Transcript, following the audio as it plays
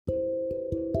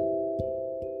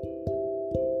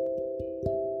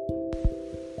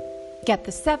Get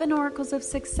the 7 Oracles of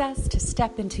Success to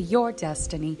step into your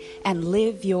destiny and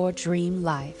live your dream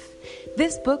life.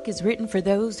 This book is written for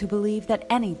those who believe that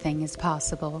anything is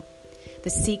possible.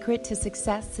 The secret to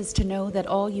success is to know that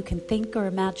all you can think or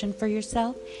imagine for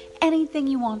yourself, anything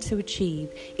you want to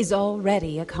achieve, is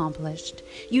already accomplished.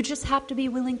 You just have to be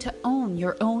willing to own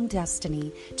your own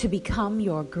destiny to become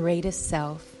your greatest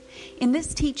self. In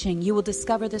this teaching, you will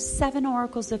discover the 7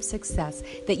 oracles of success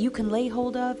that you can lay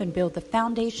hold of and build the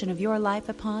foundation of your life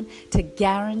upon to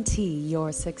guarantee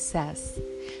your success.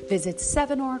 Visit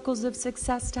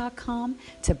 7oraclesofsuccess.com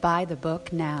to buy the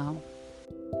book now.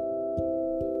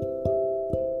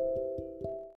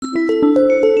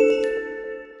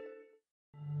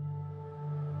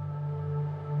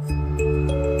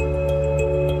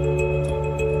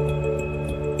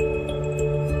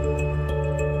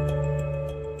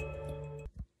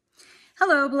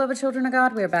 Hello, beloved children of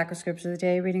God. We are back with Scripture of the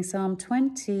Day, reading Psalm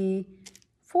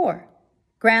 24.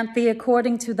 Grant thee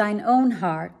according to thine own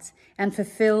heart, and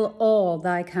fulfill all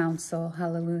thy counsel.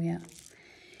 Hallelujah.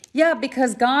 Yeah,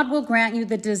 because God will grant you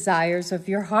the desires of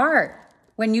your heart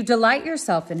when you delight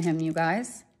yourself in him, you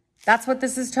guys. That's what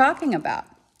this is talking about.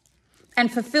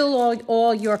 And fulfill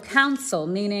all your counsel,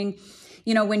 meaning,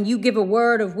 when you give a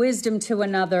word of wisdom to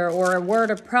another or a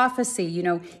word of prophecy,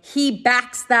 he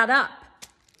backs that up.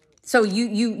 So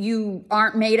you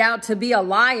aren't made out to be a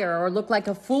liar or look like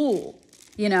a fool,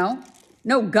 No,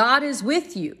 God is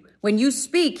with you. When you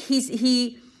speak,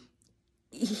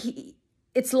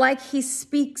 it's like he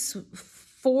speaks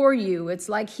for you. It's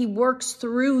like he works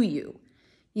through you,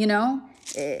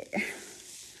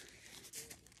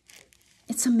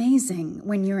 It's amazing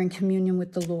when you're in communion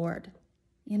with the Lord,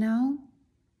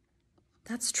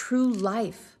 That's true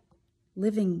life,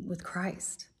 living with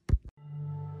Christ.